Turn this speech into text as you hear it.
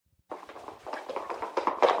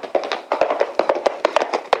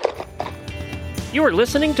You are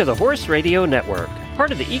listening to the Horse Radio Network,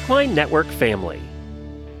 part of the Equine Network family.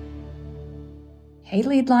 Hey,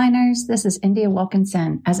 lead liners. This is India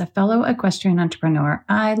Wilkinson. As a fellow equestrian entrepreneur,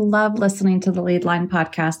 I love listening to the Lead Line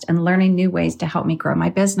podcast and learning new ways to help me grow my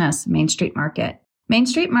business, Main Street Market. Main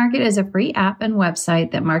Street Market is a free app and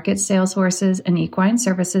website that markets sales horses and equine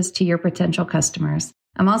services to your potential customers.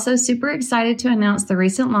 I'm also super excited to announce the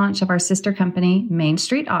recent launch of our sister company, Main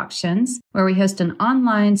Street Auctions, where we host an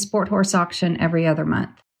online sport horse auction every other month.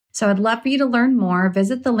 So I'd love for you to learn more.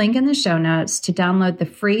 Visit the link in the show notes to download the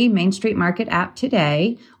free Main Street Market app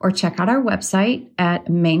today, or check out our website at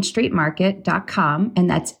mainstreetmarket.com, and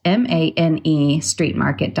that's MANE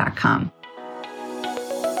streetmarket.com.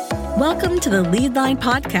 Welcome to the Lead Line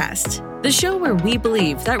Podcast, the show where we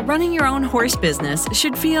believe that running your own horse business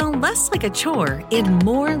should feel less like a chore and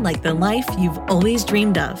more like the life you've always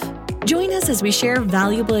dreamed of. Join us as we share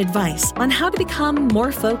valuable advice on how to become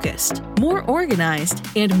more focused, more organized,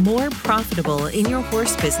 and more profitable in your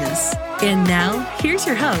horse business. And now, here's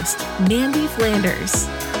your host, Mandy Flanders.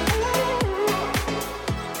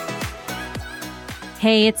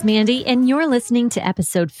 Hey, it's Mandy, and you're listening to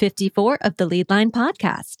episode 54 of the Lead Line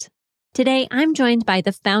Podcast. Today, I'm joined by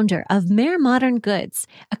the founder of Mare Modern Goods,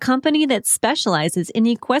 a company that specializes in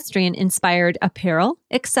equestrian-inspired apparel,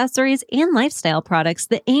 accessories, and lifestyle products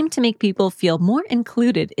that aim to make people feel more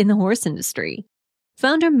included in the horse industry.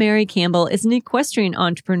 Founder Mare Campbell is an equestrian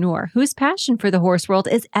entrepreneur whose passion for the horse world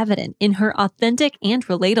is evident in her authentic and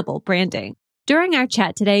relatable branding. During our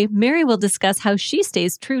chat today, Mare will discuss how she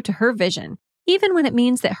stays true to her vision, even when it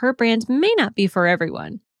means that her brand may not be for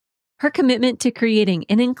everyone. Her commitment to creating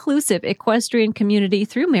an inclusive equestrian community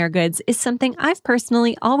through Mare Goods is something I've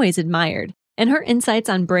personally always admired, and her insights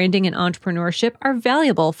on branding and entrepreneurship are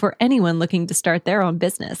valuable for anyone looking to start their own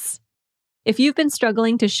business. If you've been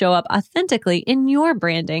struggling to show up authentically in your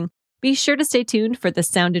branding, be sure to stay tuned for the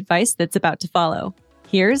sound advice that's about to follow.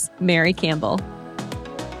 Here's Mare Campbell.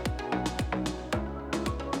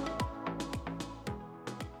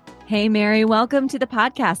 Hey, Mare, welcome to the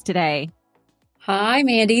podcast today. Hi,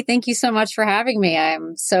 Mandy. Thank you so much for having me.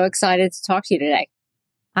 I'm so excited to talk to you today.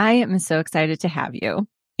 I am so excited to have you.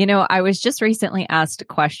 You know, I was just recently asked a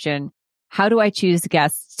question, how do I choose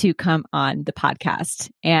guests to come on the podcast?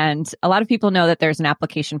 And a lot of people know that there's an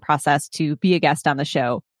application process to be a guest on the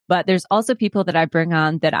show, but there's also people that I bring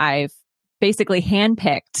on that I've basically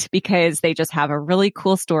handpicked because they just have a really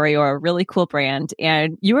cool story or a really cool brand.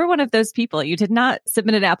 And you were one of those people. You did not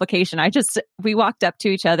submit an application. We walked up to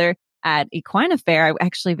each other at Equine Fair. I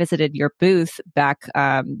actually visited your booth back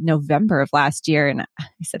November of last year. And I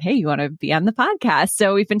said, hey, you want to be on the podcast?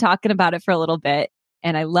 So we've been talking about it for a little bit.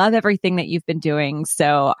 And I love everything that you've been doing.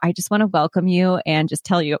 So I just want to welcome you and just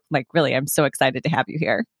tell you, really, I'm so excited to have you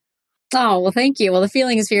here. Oh, well, thank you. Well, the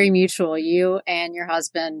feeling is very mutual. You and your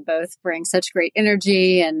husband both bring such great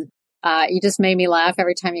energy. And you just made me laugh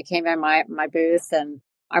every time you came by my booth. And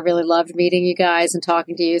I really loved meeting you guys and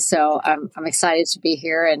talking to you. So I'm excited to be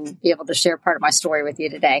here and be able to share part of my story with you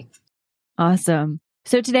today. Awesome.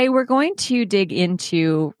 So today we're going to dig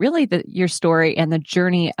into really your story and the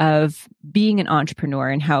journey of being an entrepreneur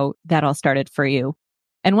and how that all started for you.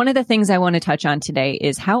 And one of the things I want to touch on today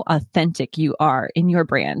is how authentic you are in your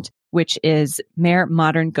brand, which is Mare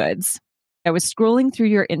Modern Goods. I was scrolling through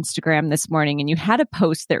your Instagram this morning and you had a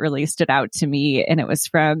post that really stood out to me, and it was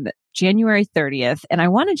from January 30th. And I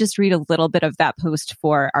want to just read a little bit of that post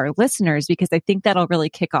for our listeners because I think that'll really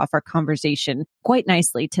kick off our conversation quite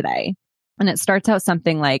nicely today. And it starts out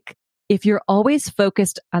something like, if you're always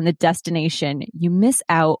focused on the destination, you miss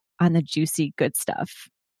out on the juicy good stuff.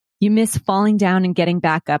 You miss falling down and getting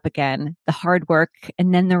back up again, the hard work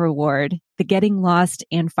and then the reward, the getting lost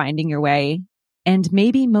and finding your way. And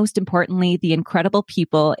maybe most importantly, the incredible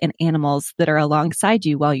people and animals that are alongside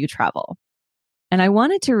you while you travel. And I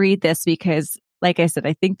wanted to read this because, like I said,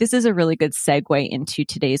 I think this is a really good segue into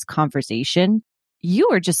today's conversation. You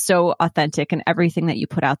are just so authentic in everything that you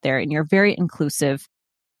put out there, and you're very inclusive.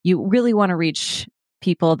 You really want to reach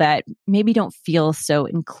people that maybe don't feel so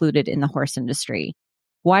included in the horse industry.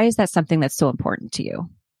 Why is that something that's so important to you?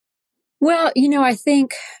 Well, I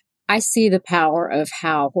think I see the power of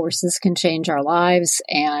how horses can change our lives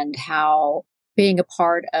and how being a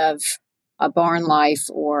part of a barn life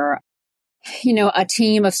or, a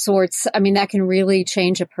team of sorts, that can really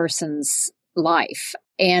change a person's life.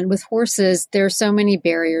 And with horses, there are so many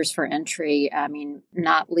barriers for entry.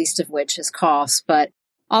 Not least of which is cost, but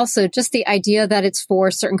also just the idea that it's for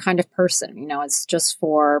a certain kind of person. It's just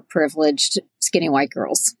for privileged skinny white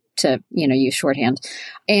girls to, use shorthand.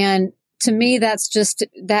 And to me,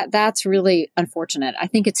 that's really unfortunate. I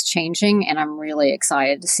think it's changing, and I'm really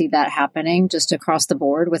excited to see that happening just across the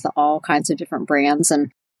board with all kinds of different brands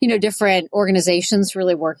and, different organizations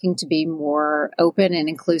really working to be more open and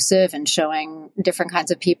inclusive and showing different kinds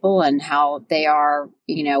of people and how they are,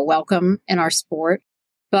 welcome in our sport.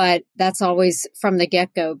 But that's always from the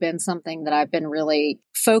get-go been something that I've been really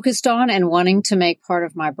focused on and wanting to make part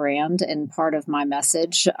of my brand and part of my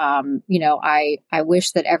message. I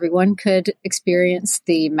wish that everyone could experience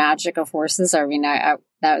the magic of horses. I mean,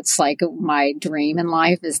 that's like my dream in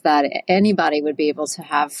life, is that anybody would be able to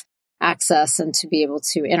have access and to be able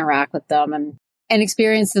to interact with them and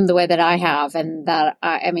experience them the way that I have. And that,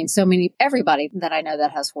 everybody that I know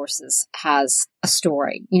that has horses has a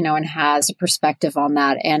story, and has a perspective on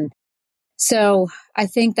that. And so I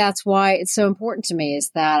think that's why it's so important to me, is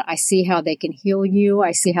that I see how they can heal you.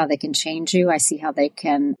 I see how they can change you. I see how they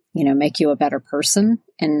can, make you a better person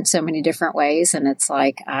in so many different ways. And it's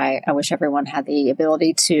like, I wish everyone had the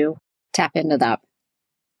ability to tap into that.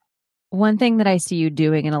 One thing that I see you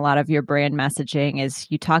doing in a lot of your brand messaging is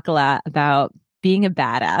you talk a lot about being a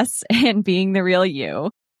badass and being the real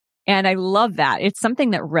you. And I love that. It's something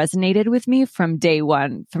that resonated with me from day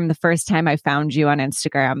one, from the first time I found you on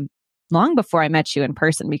Instagram, long before I met you in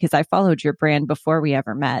person, because I followed your brand before we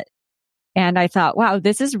ever met. And I thought, wow,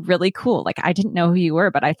 this is really cool. Like, I didn't know who you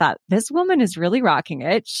were, but I thought this woman is really rocking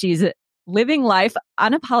it. She's living life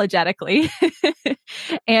unapologetically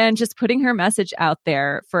and just putting her message out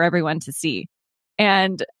there for everyone to see.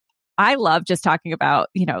 And I love just talking about,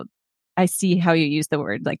 I see how you use the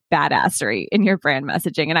word like badassery in your brand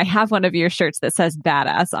messaging. And I have one of your shirts that says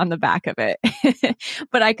badass on the back of it.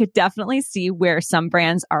 But I could definitely see where some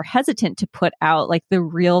brands are hesitant to put out like the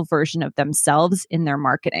real version of themselves in their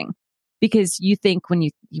marketing. Because you think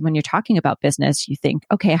when you're talking about business, you think,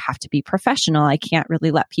 okay, I have to be professional. I can't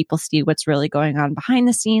really let people see what's really going on behind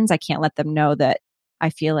the scenes. I can't let them know that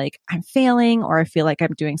I feel like I'm failing, or I feel like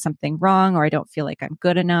I'm doing something wrong, or I don't feel like I'm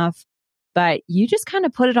good enough. But you just kind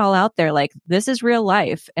of put it all out there, like, this is real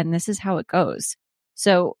life and this is how it goes.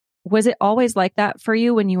 So was it always like that for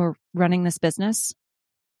you when you were running this business?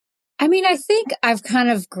 I mean, I think I've kind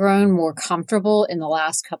of grown more comfortable in the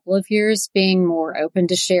last couple of years, being more open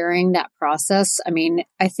to sharing that process. I mean,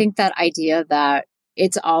 I think that idea that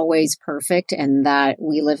it's always perfect and that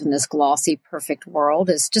we live in this glossy, perfect world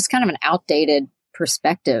is just kind of an outdated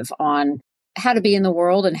perspective on how to be in the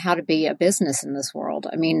world and how to be a business in this world.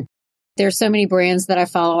 I mean, there's so many brands that I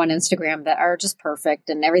follow on Instagram that are just perfect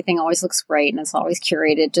and everything always looks great and it's always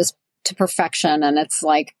curated just to perfection. And it's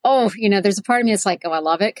like, there's a part of me that's like, oh, I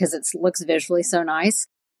love it because it looks visually so nice.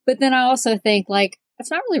 But then I also think like, it's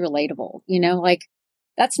not really relatable, like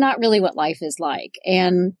that's not really what life is like.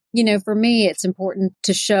 And, for me, it's important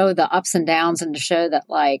to show the ups and downs and to show that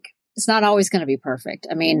like, it's not always going to be perfect.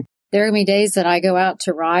 I mean, there are going to be days that I go out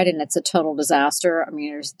to ride and it's a total disaster. I mean,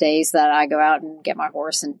 there's days that I go out and get my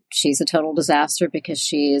horse and she's a total disaster because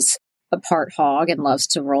she's a part hog and loves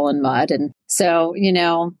to roll in mud. And so,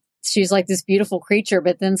 she's like this beautiful creature,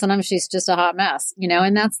 but then sometimes she's just a hot mess,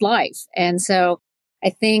 and that's life. And so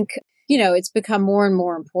I think, it's become more and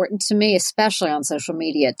more important to me, especially on social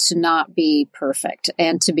media, to not be perfect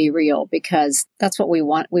and to be real, because that's what we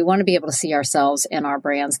want. We want to be able to see ourselves in our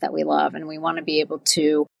brands that we love. And we want to be able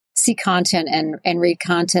to see content and read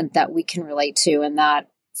content that we can relate to and that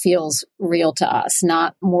feels real to us,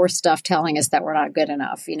 not more stuff telling us that we're not good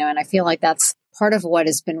enough, and I feel like that's part of what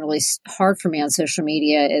has been really hard for me on social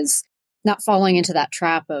media, is not falling into that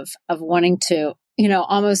trap of wanting to,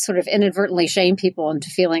 almost sort of inadvertently shame people into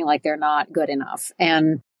feeling like they're not good enough.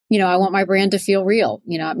 And, I want my brand to feel real.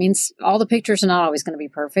 It means all the pictures are not always going to be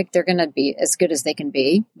perfect. They're going to be as good as they can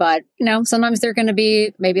be. But, sometimes they're going to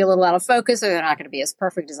be maybe a little out of focus, or they're not going to be as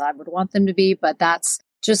perfect as I would want them to be. But that's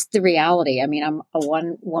just the reality. I mean, I'm a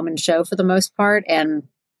one-woman show for the most part, and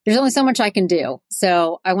there's only so much I can do.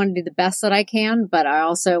 So I want to do the best that I can, but I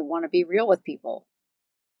also want to be real with people.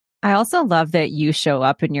 I also love that you show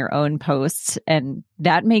up in your own posts, and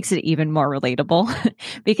that makes it even more relatable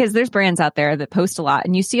because there's brands out there that post a lot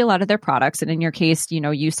and you see a lot of their products. And in your case,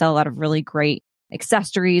 you sell a lot of really great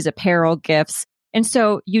accessories, apparel, gifts. And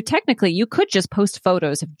so you could just post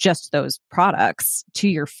photos of just those products to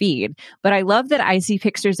your feed. But I love that I see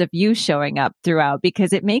pictures of you showing up throughout,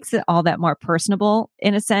 because it makes it all that more personable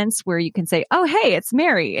in a sense, where you can say, oh, hey, it's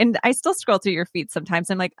Mary. And I still scroll through your feed sometimes.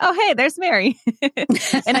 I'm like, oh, hey, there's Mary.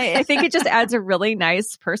 And I think it just adds a really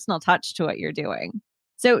nice personal touch to what you're doing.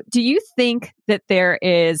 So do you think that there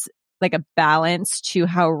is like a balance to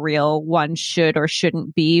how real one should or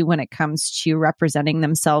shouldn't be when it comes to representing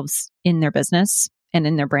themselves in their business and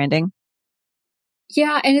in their branding?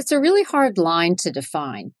 Yeah. And it's a really hard line to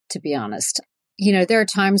define, to be honest. There are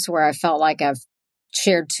times where I felt like I've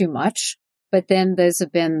shared too much, but then those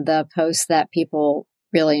have been the posts that people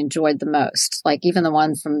really enjoyed the most. Like even the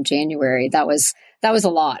one from January, that was a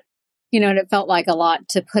lot, and it felt like a lot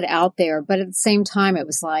to put out there. But at the same time, it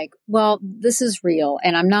was like, well, this is real.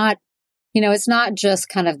 And I'm not, it's not just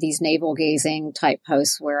kind of these navel gazing type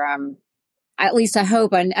posts where at least I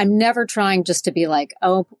hope I'm never trying just to be like,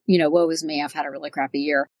 oh, woe is me. I've had a really crappy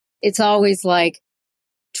year. It's always like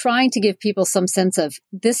trying to give people some sense of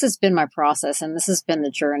this has been my process and this has been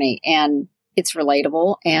the journey and it's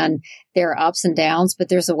relatable and there are ups and downs, but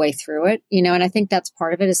there's a way through it, and I think that's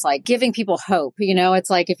part of it is like giving people hope. It's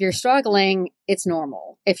like if you're struggling, it's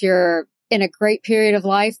normal. If you're in a great period of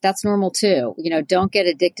life, that's normal too. Don't get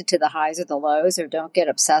addicted to the highs or the lows, or don't get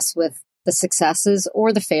obsessed with the successes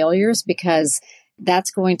or the failures, because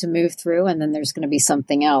that's going to move through and then there's going to be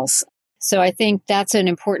something else. So I think that's an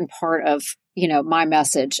important part of, my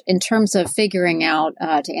message in terms of figuring out,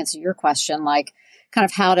 to answer your question, like kind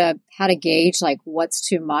of how to gauge like what's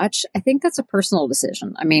too much. I think that's a personal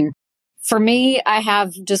decision. I mean, for me, I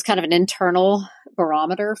have just kind of an internal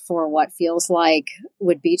barometer for what feels like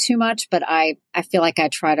would be too much, but I feel like I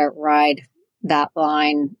try to ride that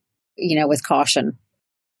line, with caution.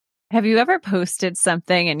 Have you ever posted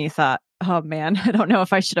something and you thought, oh man, I don't know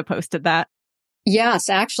if I should have posted that? Yes,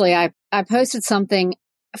 actually, I posted something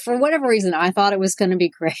for whatever reason. I thought it was going to be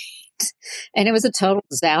great. And it was a total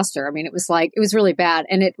disaster. I mean, it was really bad.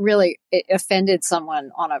 And it offended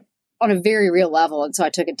someone on a very real level. And so I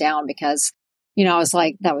took it down because, I was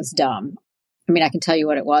like, that was dumb. I mean, I can tell you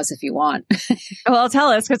what it was if you want. Well,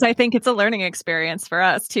 tell us, because I think it's a learning experience for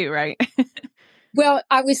us too, right? Well,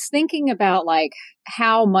 I was thinking about like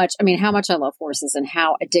how much I love horses and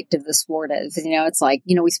how addictive the sport is. It's like,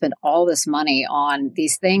 we spend all this money on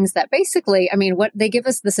these things that basically, what they give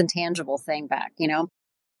us this intangible thing back,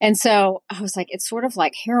 And so I was like, it's sort of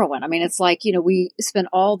like heroin. I mean, it's like, we spend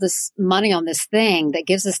all this money on this thing that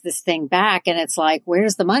gives us this thing back. And it's like, where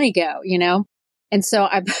does the money go, And so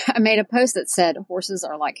I made a post that said horses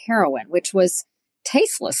are like heroin, which was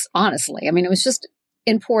tasteless, honestly. I mean, it was just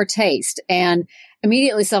in poor taste. And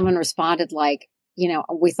immediately someone responded like,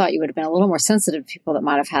 we thought you would have been a little more sensitive to people that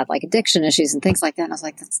might have had like addiction issues and things like that. And I was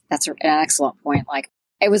like, that's an excellent point. Like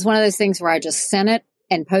it was one of those things where I just sent it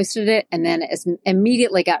and posted it and then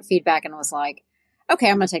immediately got feedback and was like, okay,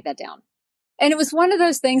 I'm going to take that down. And it was one of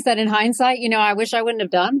those things that in hindsight, I wish I wouldn't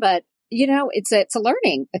have done, but it's a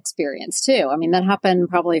learning experience too. I mean, that happened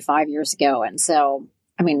probably 5 years ago. And so,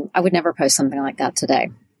 I would never post something like that today.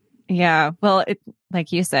 Yeah. Well,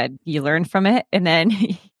 like you said, you learn from it and then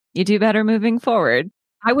you do better moving forward.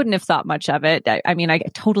 I wouldn't have thought much of it. I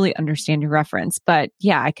totally understand your reference, but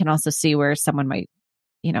yeah, I can also see where someone might,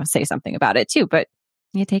 say something about it too, but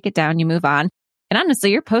you take it down, you move on. And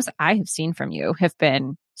honestly, your posts I have seen from you have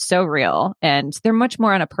been so real and they're much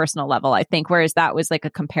more on a personal level, I think, whereas that was like a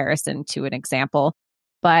comparison to an example.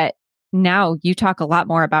 But now you talk a lot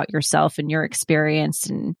more about yourself and your experience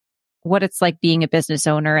and what it's like being a business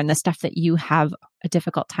owner and the stuff that you have a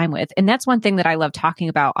difficult time with. And that's one thing that I love talking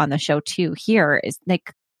about on the show too here is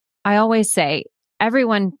like, I always say,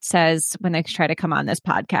 everyone says when they try to come on this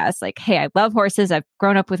podcast, like, hey, I love horses. I've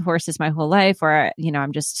grown up with horses my whole life, or,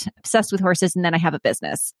 I'm just obsessed with horses. And then I have a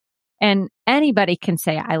business. And anybody can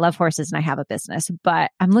say, I love horses and I have a business,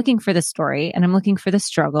 but I'm looking for the story and I'm looking for the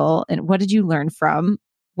struggle. And what did you learn from?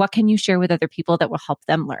 What can you share with other people that will help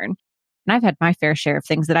them learn? And I've had my fair share of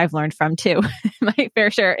things that I've learned from too. My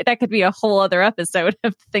fair share. That could be a whole other episode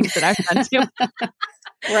of things that I've done too.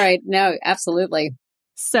 Right. No, absolutely.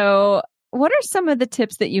 So what are some of the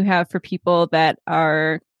tips that you have for people that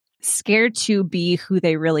are scared to be who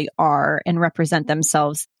they really are and represent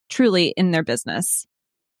themselves truly in their business?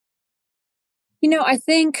 I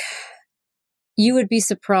think you would be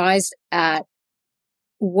surprised at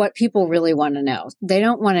what people really want to know. They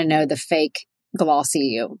don't want to know the fake glossy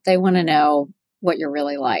you. They want to know what you're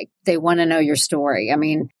really like. They want to know your story.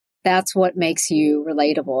 That's what makes you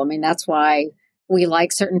relatable. That's why we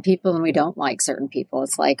like certain people and we don't like certain people.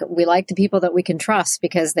 It's like we like the people that we can trust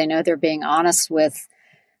because they know they're being honest with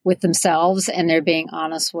themselves and they're being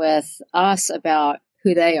honest with us about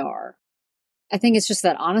who they are. I think it's just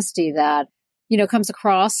that honesty that, comes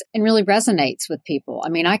across and really resonates with people.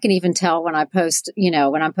 I can even tell when I post,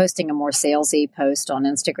 when I'm posting a more salesy post on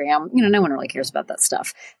Instagram, no one really cares about that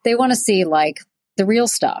stuff. They want to see like the real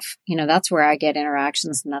stuff. That's where I get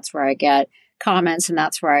interactions and that's where I get comments and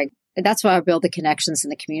that's why I build the connections in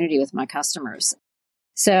the community with my customers.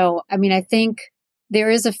 So, I think there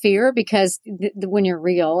is a fear because when you're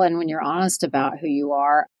real and when you're honest about who you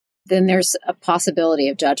are, then there's a possibility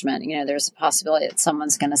of judgment. There's a possibility that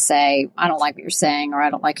someone's going to say, I don't like what you're saying, or I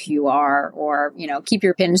don't like who you are, or, keep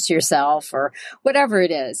your opinions to yourself, or whatever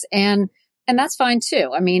it is. And that's fine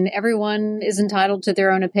too. I mean, everyone is entitled to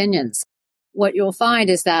their own opinions. What you'll find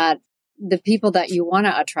is that the people that you want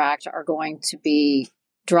to attract are going to be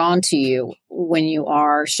drawn to you when you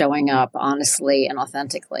are showing up honestly and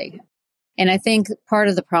authentically. And I think part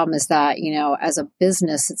of the problem is that, as a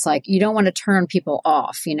business, it's like you don't want to turn people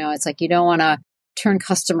off. It's like you don't want to turn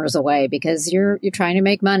customers away because you're trying to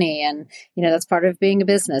make money, and that's part of being a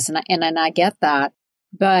business. And I get that,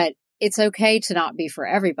 but it's okay to not be for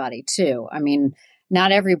everybody too. I mean,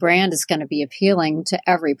 not every brand is going to be appealing to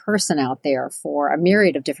every person out there for a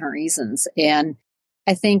myriad of different reasons. And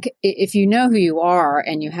I think if you know who you are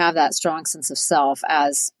and you have that strong sense of self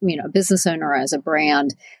as, a business owner, or as a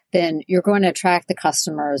brand, then you're going to attract the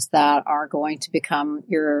customers that are going to become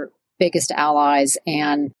your biggest allies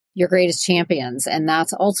and your greatest champions. And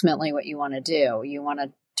that's ultimately what you want to do. You want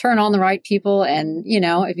to turn on the right people. And,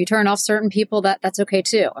 if you turn off certain people, that's okay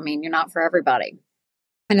too. I mean, you're not for everybody.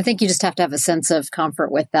 And I think you just have to have a sense of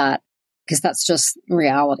comfort with that, because that's just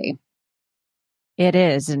reality. It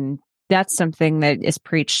is. And that's something that is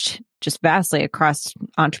preached just vastly across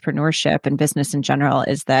entrepreneurship and business in general,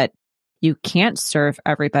 is that you can't serve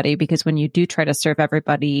everybody, because when you do try to serve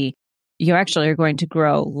everybody, you actually are going to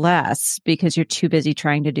grow less because you're too busy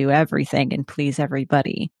trying to do everything and please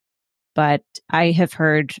everybody. But I have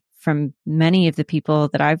heard from many of the people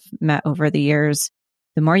that I've met over the years,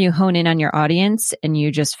 the more you hone in on your audience and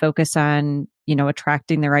you just focus on,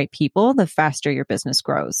 attracting the right people, the faster your business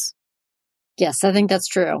grows. Yes, I think that's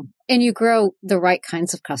true. And you grow the right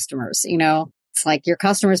kinds of customers. It's like your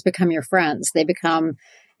customers become your friends. They become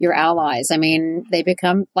your allies. I mean, they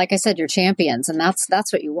become, like I said, your champions. And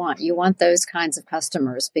that's what you want. You want those kinds of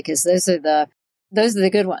customers, because those are the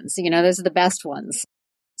good ones. Those are the best ones.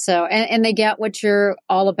 So, and they get what you're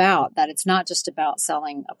all about, that it's not just about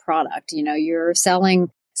selling a product. You're selling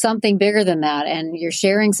something bigger than that, and you're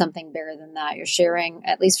sharing something bigger than that. You're sharing,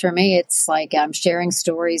 at least for me, it's like I'm sharing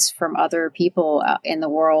stories from other people in the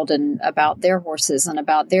world, and about their horses and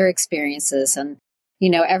about their experiences. And,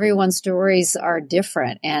 everyone's stories are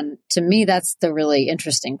different. And to me, that's the really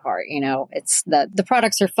interesting part. It's that the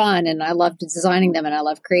products are fun, and I love designing them, and I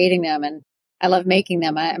love creating them, and I love making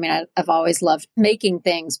them. I've always loved making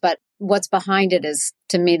things, but what's behind it is,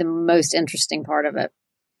 to me, the most interesting part of it.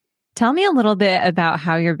 Tell me a little bit about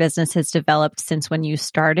how your business has developed since when you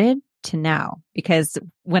started to now. Because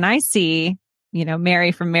when I see,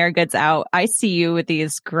 Mary from Mare Goods out, I see you with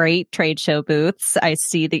these great trade show booths. I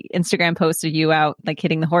see the Instagram posts of you out, like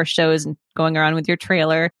hitting the horse shows and going around with your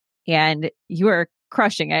trailer, and you are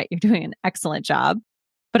crushing it. You're doing an excellent job.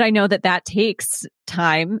 But I know that takes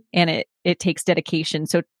time, and it takes dedication.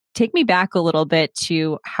 So take me back a little bit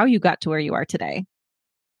to how you got to where you are today.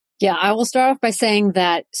 Yeah, I will start off by saying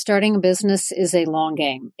that starting a business is a long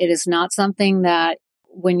game. It is not something that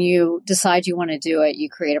when you decide you want to do it, you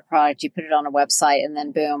create a product, you put it on a website, and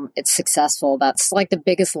then boom, it's successful. That's like the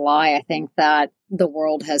biggest lie I think that the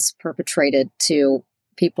world has perpetrated to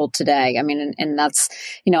people today. I mean, and that's,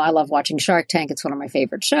 I love watching Shark Tank. It's one of my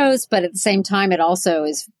favorite shows, but at the same time, it also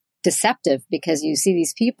is deceptive, because you see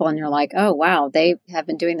these people and you're like, oh, wow, they have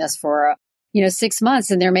been doing this for, 6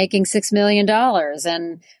 months and they're making $6 million.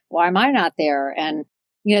 And why am I not there? And,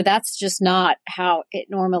 that's just not how it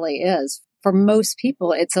normally is. For most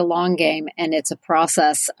people, it's a long game, and it's a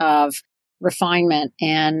process of refinement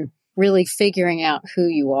and really figuring out who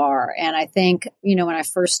you are. And I think, when I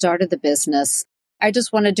first started the business, I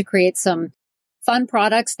just wanted to create some fun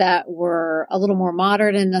products that were a little more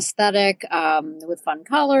modern and aesthetic, with fun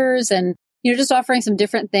colors, and, just offering some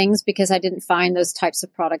different things, because I didn't find those types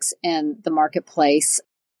of products in the marketplace.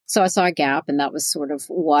 So I saw a gap, and that was sort of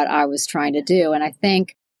what I was trying to do. And I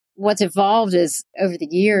think what's evolved is over the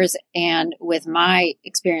years, and with my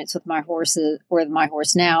experience with my horses, or my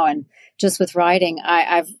horse now, and just with riding,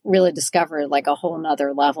 I've really discovered like a whole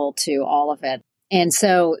nother level to all of it. And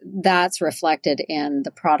so that's reflected in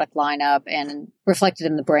the product lineup and reflected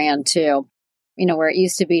in the brand too. Where it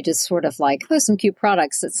used to be just sort of like, oh, some cute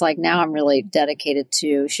products. It's like now I'm really dedicated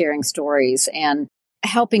to sharing stories and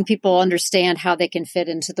helping people understand how they can fit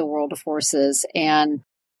into the world of horses, and,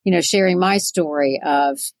 sharing my story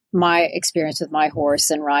of my experience with my horse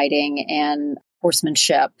and riding and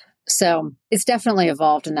horsemanship. So it's definitely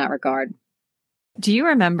evolved in that regard. Do you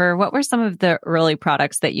remember what were some of the early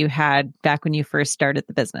products that you had back when you first started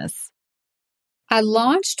the business? I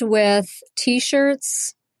launched with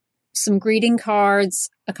t-shirts, some greeting cards,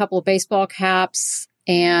 a couple of baseball caps,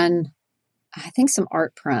 and I think some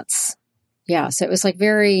art prints. Yeah. So it was like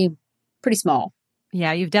pretty small.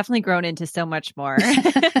 Yeah, you've definitely grown into so much more.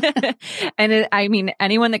 And I mean,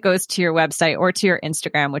 anyone that goes to your website or to your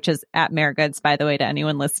Instagram, which is at Mare Goods, by the way, to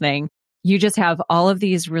anyone listening, you just have all of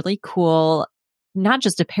these really cool, not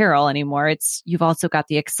just apparel anymore. You've also got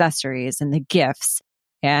the accessories and the gifts.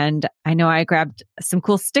 And I know I grabbed some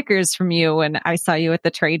cool stickers from you when I saw you at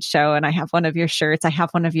the trade show, and I have one of your shirts. I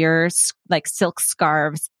have one of your like silk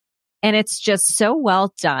scarves, and it's just so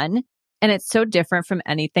well done. And it's so different from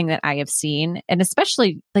anything that I have seen. And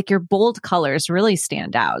especially like your bold colors really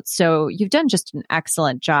stand out. So you've done just an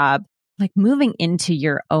excellent job, like moving into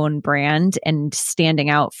your own brand and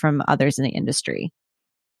standing out from others in the industry.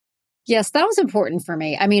 Yes, that was important for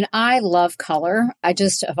me. I mean, I love color. I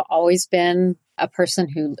just have always been a person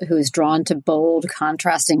who is drawn to bold,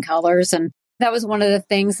 contrasting colors. And that was one of the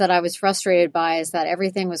things that I was frustrated by, is that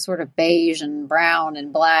everything was sort of beige and brown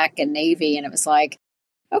and black and navy. And it was like,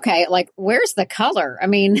 okay, like, where's the color? I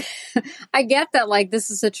mean, I get that, like, this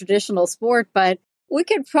is a traditional sport, but we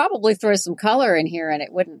could probably throw some color in here and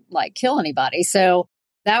it wouldn't like kill anybody. So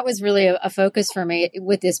that was really a focus for me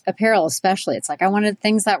with this apparel, especially. It's like I wanted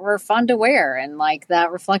things that were fun to wear and like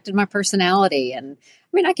that reflected my personality. And I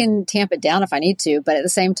mean, I can tamp it down if I need to, but at the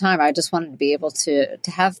same time, I just wanted to be able to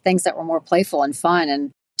have things that were more playful and fun.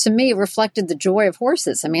 And to me, reflected the joy of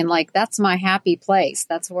horses. I mean, like, that's my happy place.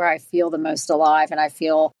 That's where I feel the most alive. And I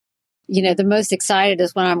feel, the most excited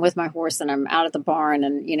is when I'm with my horse and I'm out at the barn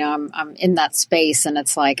and, I'm in that space. And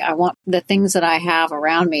it's like, I want the things that I have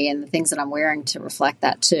around me and the things that I'm wearing to reflect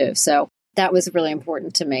that too. So that was really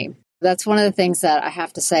important to me. That's one of the things that I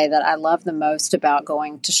have to say that I love the most about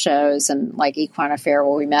going to shows and like Equine Affair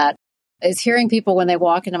where we met, is hearing people when they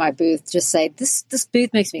walk into my booth just say, this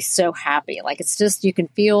booth makes me so happy. Like, it's just, you can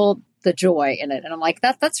feel the joy in it. And I'm like,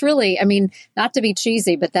 that's really, I mean, not to be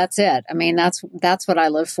cheesy, but that's it. I mean, that's what I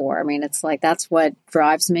live for. I mean, it's like, that's what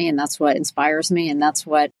drives me and that's what inspires me. And that's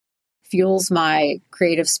what fuels my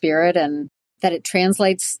creative spirit, and that it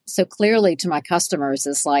translates so clearly to my customers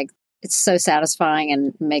is like, it's so satisfying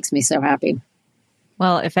and makes me so happy.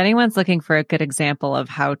 Well, if anyone's looking for a good example of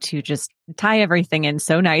how to just tie everything in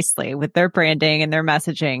so nicely with their branding and their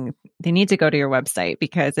messaging, they need to go to your website,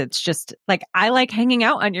 because it's just like, I like hanging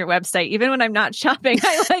out on your website. Even when I'm not shopping,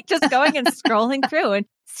 I like just going and scrolling through and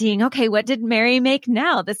seeing, okay, what did Mary make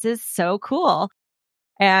now? This is so cool.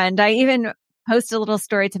 And I even posted a little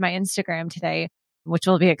story to my Instagram today, which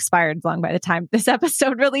will be expired long by the time this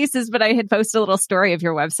episode releases. But I had posted a little story of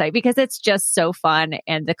your website because it's just so fun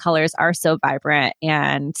and the colors are so vibrant.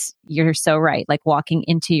 And you're so right. Like walking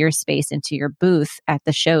into your space, into your booth at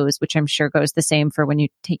the shows, which I'm sure goes the same for when you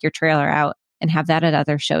take your trailer out and have that at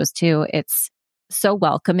other shows too. It's so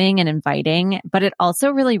welcoming and inviting, but it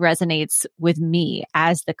also really resonates with me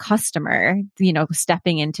as the customer,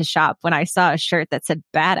 stepping into shop. When I saw a shirt that said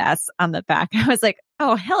badass on the back, I was like,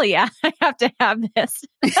 oh, hell yeah, I have to have this.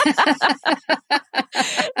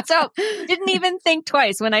 So didn't even think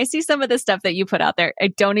twice. When I see some of the stuff that you put out there, I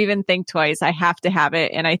don't even think twice. I have to have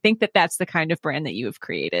it. And I think that that's the kind of brand that you have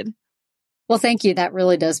created. Well, thank you. That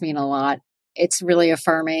really does mean a lot. It's really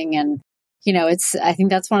affirming. And, I think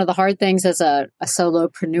that's one of the hard things as a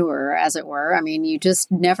solopreneur, as it were. I mean, you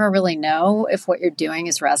just never really know if what you're doing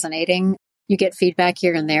is resonating. You get feedback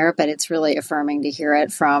here and there, but it's really affirming to hear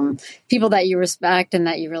it from people that you respect and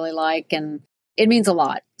that you really like. And it means a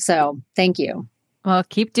lot. So thank you. Well,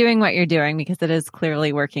 keep doing what you're doing, because it is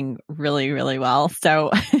clearly working really, really well. So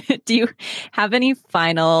do you have any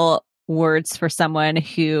final words for someone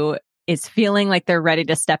who is feeling like they're ready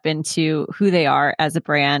to step into who they are as a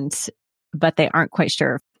brand, but they aren't quite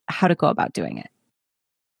sure how to go about doing it?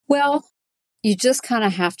 Well, you just kind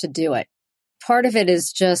of have to do it. Part of it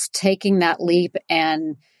is just taking that leap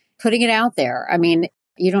and putting it out there. I mean,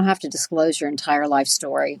 you don't have to disclose your entire life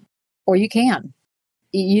story, or you can.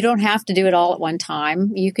 You don't have to do it all at one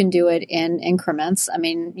time. You can do it in increments. I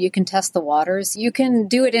mean, you can test the waters. You can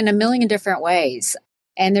do it in a million different ways.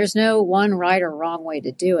 And there's no one right or wrong way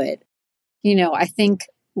to do it. I think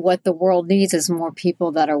what the world needs is more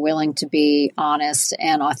people that are willing to be honest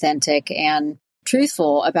and authentic and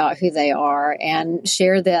truthful about who they are and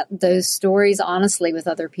share those stories honestly with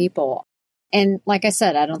other people. And like I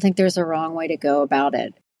said, I don't think there's a wrong way to go about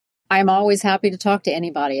it. I'm always happy to talk to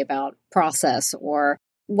anybody about process or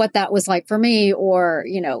what that was like for me, or,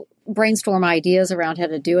 brainstorm ideas around how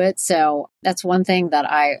to do it. So that's one thing that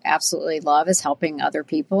I absolutely love, is helping other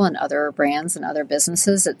people and other brands and other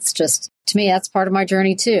businesses. It's just, to me, that's part of my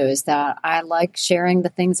journey too, is that I like sharing the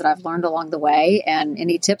things that I've learned along the way, and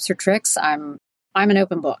any tips or tricks, I'm an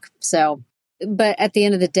open book. So, but at the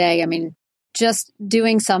end of the day, I mean, just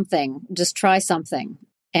doing something, just try something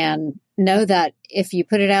and know that if you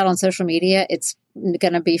put it out on social media, it's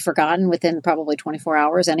going to be forgotten within probably 24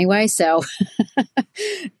 hours anyway. So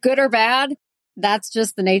good or bad, that's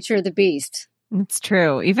just the nature of the beast. It's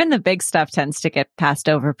true. Even the big stuff tends to get passed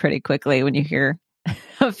over pretty quickly when you hear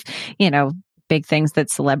of, big things that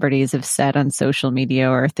celebrities have said on social media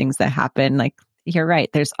or things that happen. Like, you're right.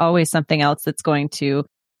 There's always something else that's going to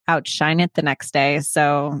outshine it the next day.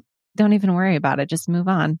 So don't even worry about it. Just move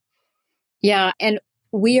on. Yeah. And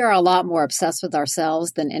we are a lot more obsessed with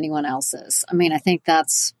ourselves than anyone else is. I mean, I think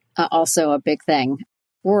that's also a big thing.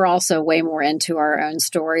 We're also way more into our own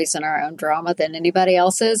stories and our own drama than anybody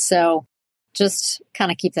else is. So just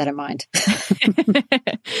kind of keep that in mind.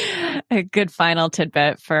 A good final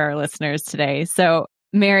tidbit for our listeners today. So,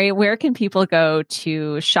 Mary, where can people go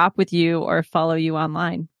to shop with you or follow you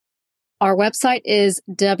online? Our website is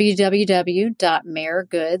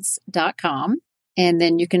www.maregoods.com. And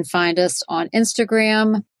then you can find us on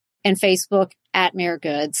Instagram and Facebook at Mare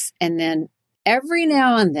Goods. And then every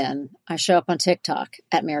now and then I show up on TikTok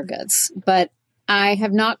at Mare Goods. But I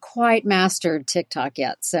have not quite mastered TikTok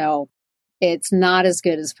yet. So it's not as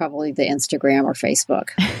good as probably the Instagram or Facebook.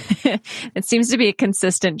 It seems to be a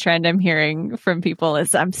consistent trend I'm hearing from people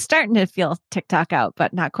is I'm starting to feel TikTok out,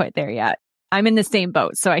 but not quite there yet. I'm in the same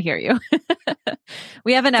boat, so I hear you.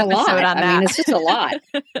 We have an episode on that. I mean, it's just a lot.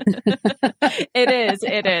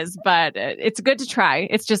 It is, but it's good to try.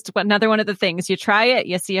 It's just another one of the things. You try it,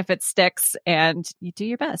 you see if it sticks, and you do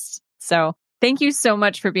your best. So thank you so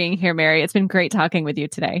much for being here, Mary. It's been great talking with you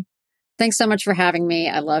today. Thanks so much for having me.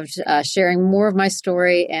 I loved sharing more of my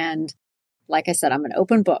story. And like I said, I'm an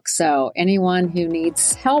open book. So anyone who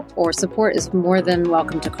needs help or support is more than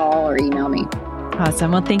welcome to call or email me.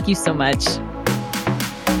 Awesome. Well, thank you so much.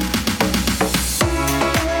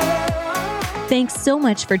 Thanks so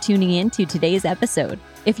much for tuning in to today's episode.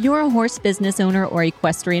 If you're a horse business owner or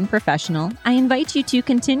equestrian professional, I invite you to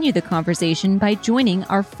continue the conversation by joining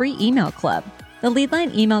our free email club. The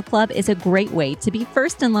Leadline Email Club is a great way to be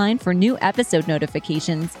first in line for new episode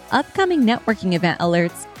notifications, upcoming networking event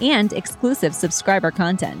alerts, and exclusive subscriber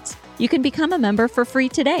content. You can become a member for free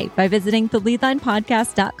today by visiting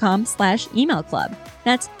theleadlinepodcast.com/email club.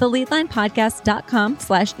 That's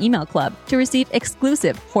theleadlinepodcast.com/email club to receive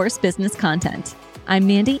exclusive horse business content. I'm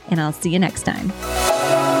Mandy, and I'll see you next time.